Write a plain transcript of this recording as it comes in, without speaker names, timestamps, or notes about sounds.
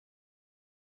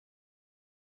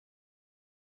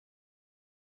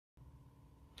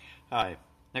Hi,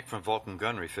 Nick from Vulcan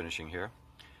Gun Refinishing here.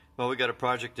 Well, we got a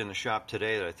project in the shop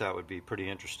today that I thought would be pretty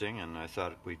interesting, and I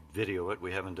thought we'd video it.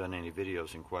 We haven't done any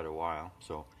videos in quite a while,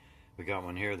 so we got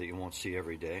one here that you won't see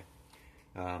every day.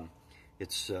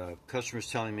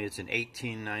 Customers telling me it's an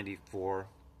 1894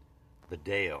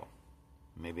 Bodeo,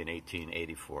 maybe an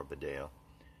 1884 Bodeo.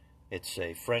 It's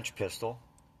a French pistol.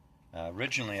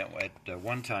 Originally, at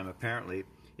one time, apparently,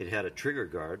 it had a trigger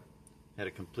guard, had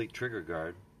a complete trigger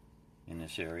guard in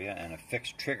this area and a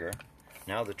fixed trigger.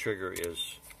 Now the trigger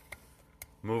is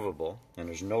movable and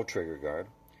there's no trigger guard.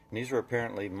 And these were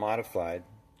apparently modified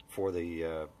for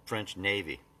the French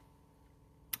Navy,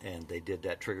 and they did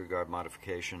that trigger guard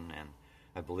modification, and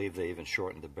I believe they even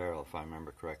shortened the barrel, if I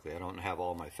remember correctly. I don't have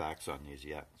all my facts on these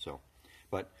yet,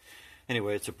 but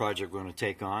anyway, it's a project we're going to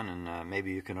take on, and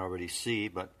maybe you can already see,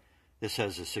 but this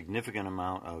has a significant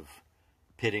amount of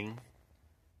pitting.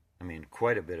 I mean,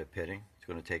 quite a bit of pitting. It's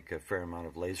going to take a fair amount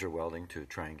of laser welding to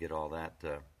try and get all that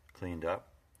cleaned up,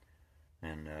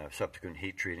 and subsequent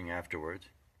heat treating afterwards.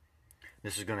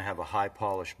 This is going to have a high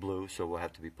polish blue, so we'll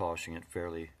have to be polishing it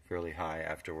fairly high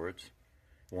afterwards.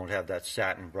 It won't have that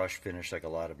satin brush finish like a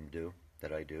lot of them do,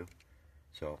 that I do.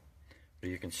 So, but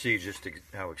you can see just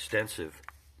how extensive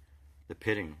the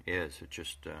pitting is.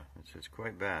 It's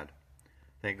quite bad.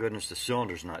 Thank goodness the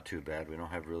cylinder's not too bad. We don't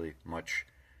have really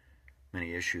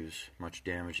many issues, much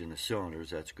damage in the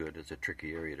cylinders. That's good. It's a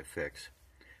tricky area to fix.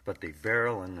 But the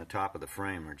barrel and the top of the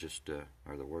frame are just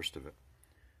are the worst of it.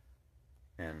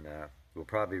 And we'll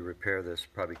probably repair this,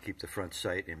 probably keep the front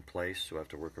sight in place. So we'll have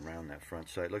to work around that front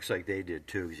sight. Looks like they did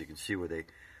too, because you can see where they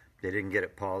didn't get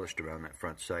it polished around that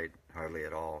front sight hardly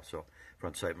at all. So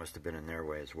front sight must have been in their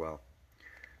way as well.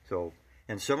 So,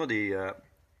 and some of the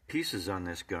pieces on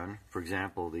this gun, for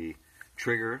example, the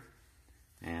trigger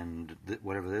and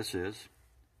whatever this is,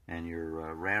 and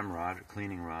your ram rod,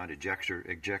 cleaning rod,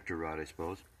 ejector rod, I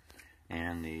suppose,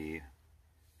 and the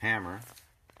hammer,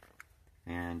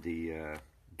 and the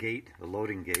gate, the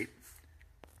loading gate,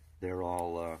 they're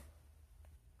all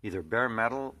either bare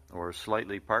metal or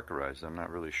slightly parkerized. I'm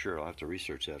not really sure. I'll have to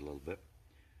research that a little bit.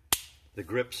 The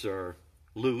grips are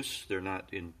loose. They're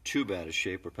not in too bad a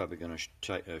shape. We're probably going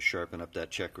to sharpen up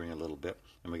that check ring a little bit,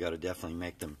 and we got to definitely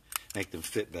make them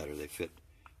fit better. They fit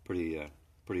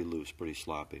pretty loose, pretty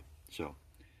sloppy. So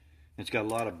it's got a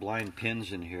lot of blind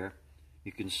pins in here.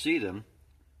 You can see them.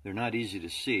 They're not easy to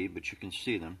see, but you can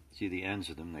see them. See the ends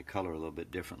of them. They color a little bit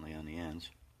differently on the ends.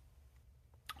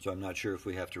 So I'm not sure if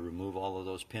we have to remove all of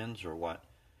those pins or what.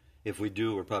 If we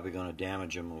do, we're probably going to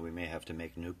damage them, or we may have to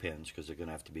make new pins because they're going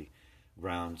to have to be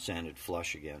ground, sanded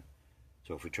flush again.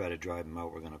 So if we try to drive them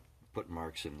out, we're going to put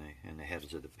marks in the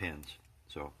heads of the pins.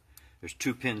 So there's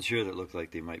two pins here that look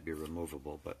like they might be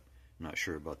removable, but I'm not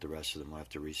sure about the rest of them. We'll have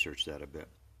to research that a bit.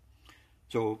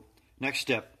 So next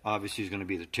step, obviously, is going to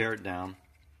be to tear it down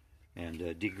and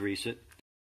degrease it,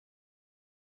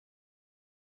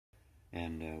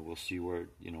 and we'll see where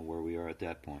we are at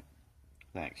that point.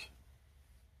 Thanks.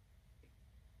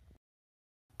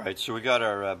 All right, so we got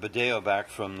our Bodeo back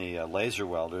from the laser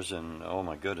welders, and oh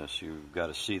my goodness, you've got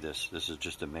to see this. This is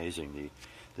just amazing.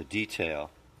 The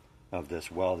detail of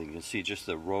this welding. You can see just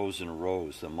the rows and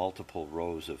rows, the multiple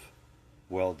rows of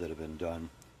weld that have been done.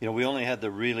 You know, we only had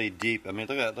the really deep. I mean,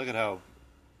 look at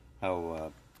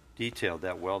how detailed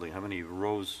that welding. How many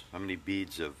rows, how many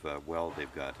beads of weld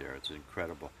they've got there. It's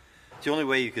incredible. It's the only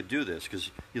way you could do this,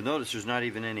 because you'll notice there's not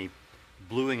even any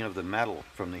bluing of the metal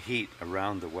from the heat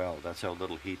around the weld. That's how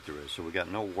little heat there is. So we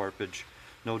got no warpage,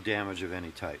 no damage of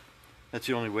any type. That's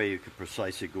the only way you could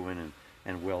precisely go in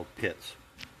and weld pits.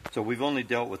 So we've only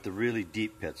dealt with the really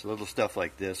deep pits. Little stuff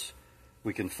like this,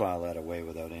 we can file that away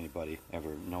without anybody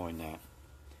ever knowing that.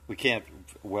 We can't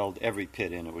weld every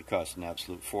pit in. It would cost an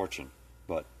absolute fortune.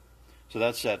 So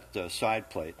that's that side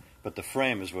plate. But the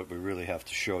frame is what we really have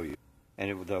to show you.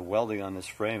 And the welding on this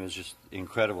frame is just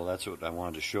incredible. That's what I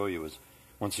wanted to show you. Is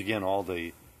once again all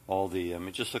the I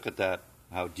mean, just look at that,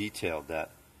 how detailed that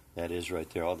is right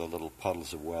there. All the little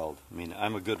puddles of weld. I mean,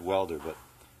 I'm a good welder, but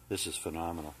this is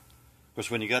phenomenal. Of course,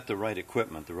 when you got the right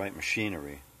equipment, the right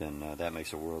machinery, then that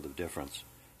makes a world of difference.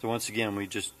 So once again, we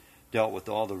just dealt with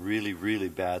all the really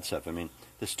bad stuff. I mean,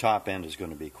 this top end is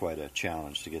going to be quite a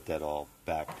challenge to get that all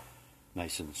back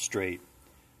nice and straight.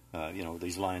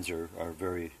 These lines are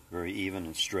very even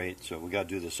and straight, so we got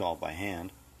to do this all by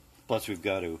hand. Plus, we've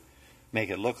got to make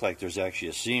it look like there's actually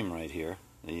a seam right here.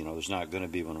 There's not going to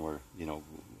be one where,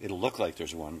 it'll look like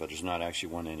there's one, but there's not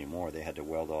actually one anymore. They had to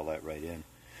weld all that right in.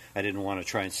 I didn't want to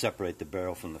try and separate the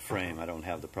barrel from the frame. I don't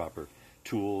have the proper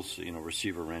tools,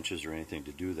 receiver wrenches or anything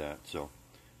to do that. So,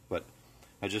 but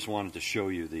I just wanted to show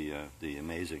you the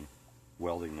amazing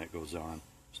welding that goes on.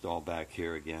 Just all back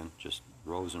here again, just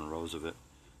rows and rows of it,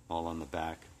 all on the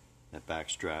back. That back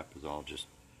strap is all just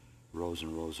rows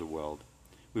and rows of weld.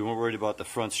 We weren't worried about the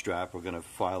front strap. We're going to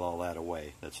file all that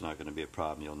away. That's not going to be a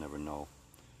problem. You'll never know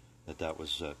that that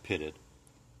was pitted.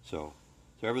 So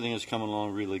everything is coming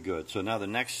along really good. So now the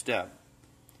next step,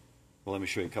 well, let me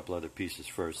show you a couple other pieces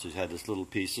first. We had this little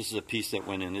piece. This is a piece that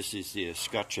went in. This is the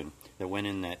escutcheon that went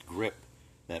in that grip,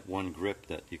 that one grip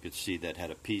that you could see that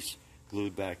had a piece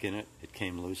glued back in it. It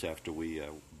came loose after we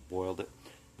boiled it,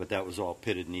 but that was all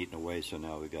pitted and eaten away, so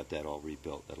now we got that all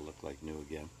rebuilt. That'll look like new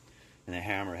again. And the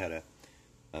hammer had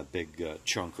a big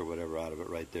chunk or whatever out of it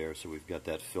right there, so we've got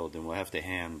that filled in. We'll have to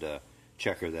hand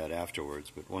checker that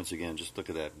afterwards, but once again, just look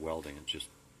at that welding. It's just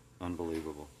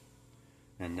unbelievable.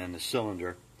 And then the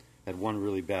cylinder had one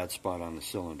really bad spot on the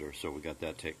cylinder, so we got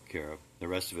that taken care of. The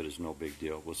rest of it is no big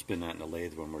deal. We'll spin that in the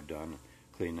lathe when we're done,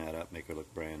 clean that up, make it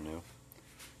look brand new.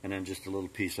 And then just a little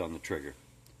piece on the trigger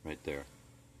right there.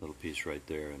 Little piece right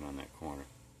there and on that corner.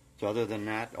 So other than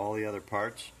that, all the other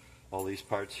parts, all these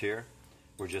parts here,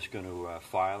 we're just going to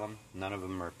file them. None of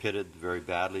them are pitted very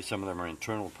badly. Some of them are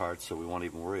internal parts, so we won't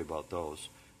even worry about those.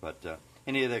 But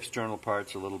any of the external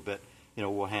parts, a little bit,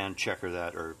 we'll hand checker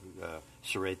that or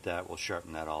serrate that. We'll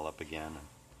sharpen that all up again.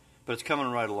 But it's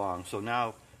coming right along. So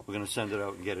now we're going to send it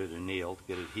out and get it annealed,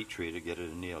 get it heat treated, get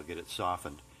it annealed, get it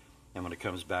softened. And when it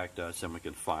comes back to us, then we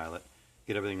can file it,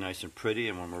 get everything nice and pretty,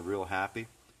 and when we're real happy,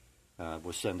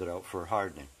 we'll send it out for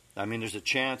hardening. I mean, there's a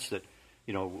chance that,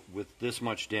 with this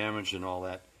much damage and all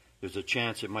that, there's a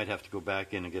chance it might have to go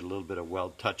back in and get a little bit of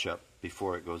weld touch-up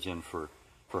before it goes in for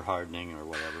hardening or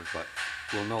whatever. But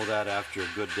we'll know that after a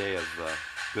good day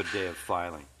of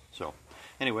filing. So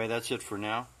anyway, that's it for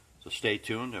now. So stay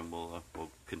tuned, and we'll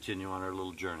continue on our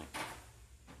little journey.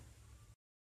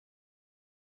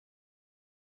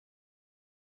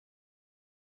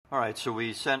 All right, so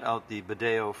we sent out the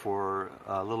Bodeo for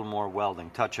a little more welding,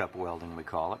 touch-up welding we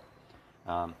call it.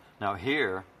 Now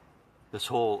here, this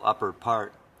whole upper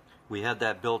part, we had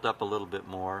that built up a little bit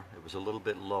more. It was a little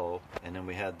bit low, and then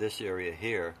we had this area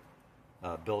here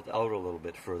built out a little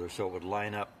bit further so it would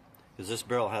line up, because this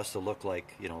barrel has to look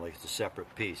like, like it's a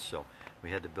separate piece. So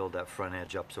we had to build that front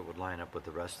edge up so it would line up with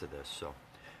the rest of this. So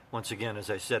once again, as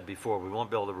I said before, we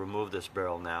won't be able to remove this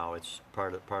barrel now. It's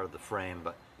part of the frame,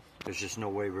 but there's just no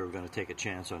way we were going to take a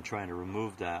chance on trying to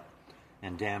remove that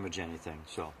and damage anything.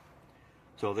 So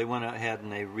they went ahead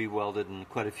and they re-welded in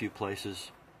quite a few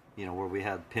places, where we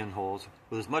had pinholes.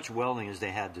 With as much welding as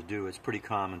they had to do, it's pretty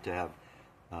common to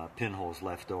have pinholes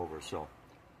left over. So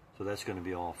that's going to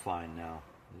be all fine now.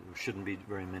 There shouldn't be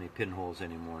very many pinholes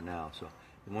anymore now. So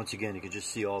and once again, you can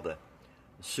just see all the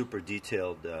super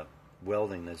detailed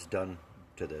welding that's done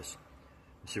to this.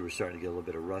 See, we're starting to get a little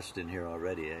bit of rust in here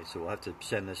already, so we'll have to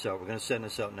send this out. We're going to send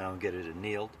this out now and get it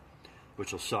annealed,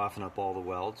 which will soften up all the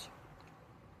welds,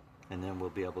 and then we'll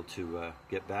be able to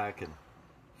get back and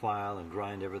file and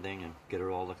grind everything and get it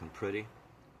all looking pretty.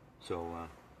 So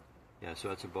yeah, so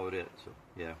that's about it. So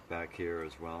yeah, back here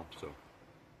as well, so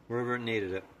wherever it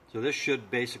needed it. So this should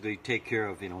basically take care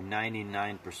of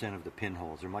 99% of the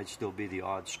pinholes. There might still be the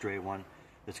odd stray one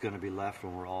that's going to be left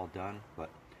when we're all done,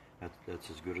 but that's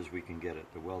as good as we can get it.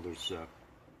 The welders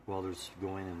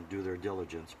go in and do their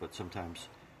diligence, but sometimes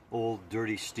old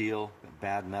dirty steel,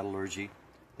 bad metallurgy,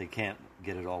 they can't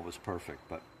get it always perfect,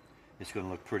 but it's going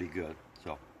to look pretty good.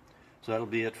 So that'll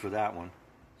be it for that one.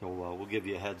 So we'll give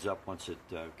you a heads up once it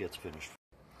gets finished.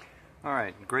 All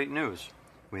right, great news.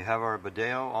 We have our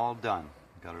Bodeo all done.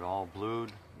 Got it all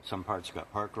blued. Some parts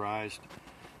got parkerized.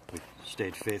 We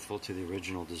stayed faithful to the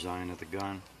original design of the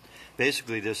gun.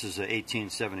 Basically, this is an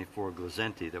 1874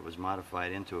 Glazenti that was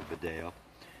modified into a Bodeo,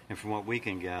 and from what we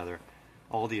can gather,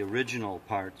 all the original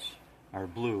parts are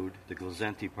blued, the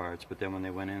Glazenti parts, but then when they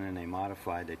went in and they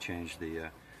modified, they changed the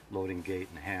loading gate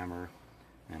and hammer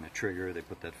and the trigger. They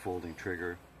put that folding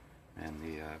trigger and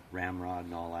the ramrod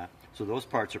and all that. So those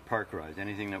parts are parkerized.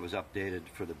 Anything that was updated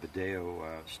for the Bodeo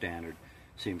standard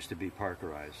seems to be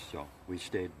parkerized, so we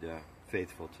stayed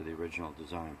faithful to the original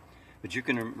design. But you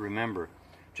can remember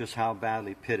just how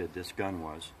badly pitted this gun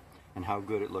was and how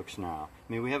good it looks now.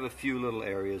 I mean, we have a few little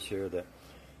areas here that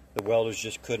the welders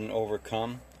just couldn't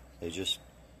overcome. They just,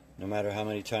 no matter how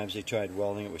many times they tried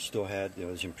welding it, we still had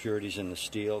those impurities in the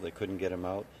steel. They couldn't get them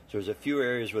out. So there's a few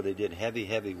areas where they did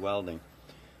heavy welding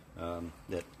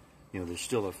that, there's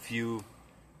still a few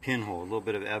pinhole, a little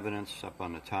bit of evidence up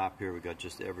on the top here. We got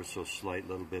just ever so slight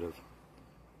little bit of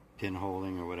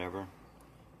pinholing or whatever,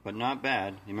 but not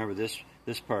bad. You remember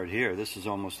this part here, this is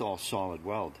almost all solid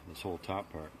weld, this whole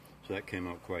top part. So that came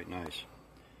out quite nice.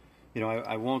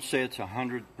 I won't say it's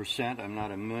 100%. I'm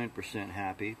not 1,000,000%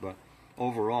 happy, but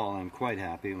overall, I'm quite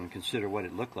happy when you consider what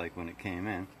it looked like when it came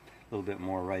in. A little bit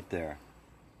more right there,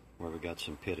 where we got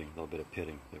some pitting, a little bit of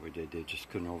pitting that we did. They just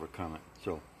couldn't overcome it.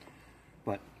 So,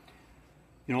 but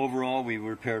you know, overall, we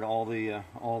repaired all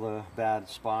the bad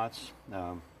spots.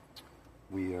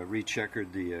 We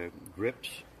recheckered the grips,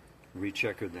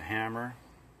 recheckered the hammer,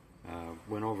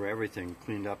 went over everything,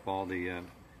 cleaned up all the,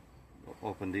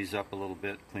 opened these up a little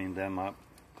bit, cleaned them up,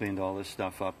 cleaned all this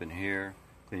stuff up in here,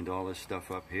 cleaned all this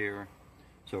stuff up here.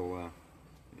 So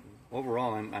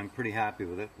overall, I'm pretty happy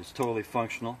with it. It's totally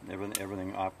functional.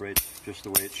 Everything operates just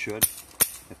the way it should.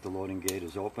 If the loading gate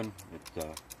is open,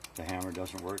 the hammer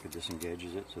doesn't work, it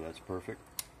disengages it, so that's perfect.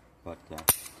 But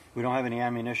we don't have any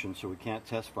ammunition, so we can't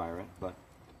test fire it. But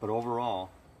overall,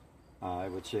 I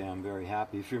would say I'm very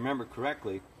happy. If you remember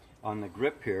correctly, on the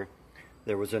grip here,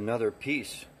 there was another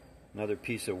piece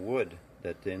of wood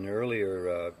that in an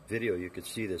earlier video you could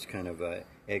see this kind of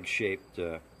egg-shaped,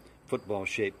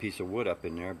 football-shaped piece of wood up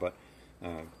in there. But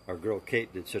our girl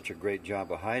Kate did such a great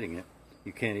job of hiding it,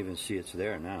 you can't even see it's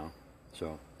there now.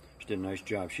 So she did a nice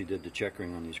job. She did the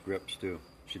checkering on these grips too.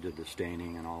 She did the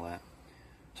staining and all that.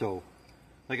 So,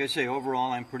 like I say,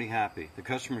 overall I'm pretty happy. The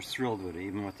customer's thrilled with it,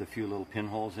 even with the few little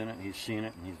pinholes in it. He's seen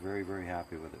it and he's very, very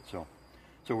happy with it. So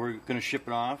we're going to ship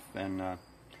it off, and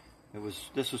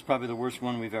this was probably the worst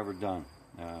one we've ever done.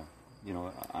 You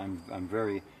know, I'm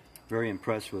very, very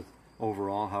impressed with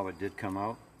overall how it did come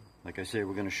out. Like I say,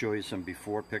 we're going to show you some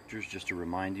before pictures just to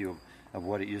remind you of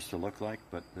what it used to look like.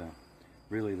 But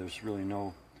really, there's really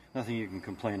nothing you can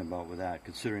complain about with that,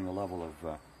 considering the level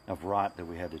of rot that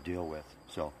we had to deal with.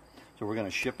 So we're going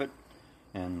to ship it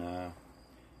and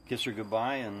kiss her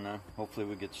goodbye, and hopefully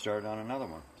we get started on another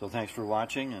one. So thanks for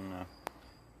watching, and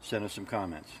send us some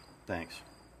comments. Thanks.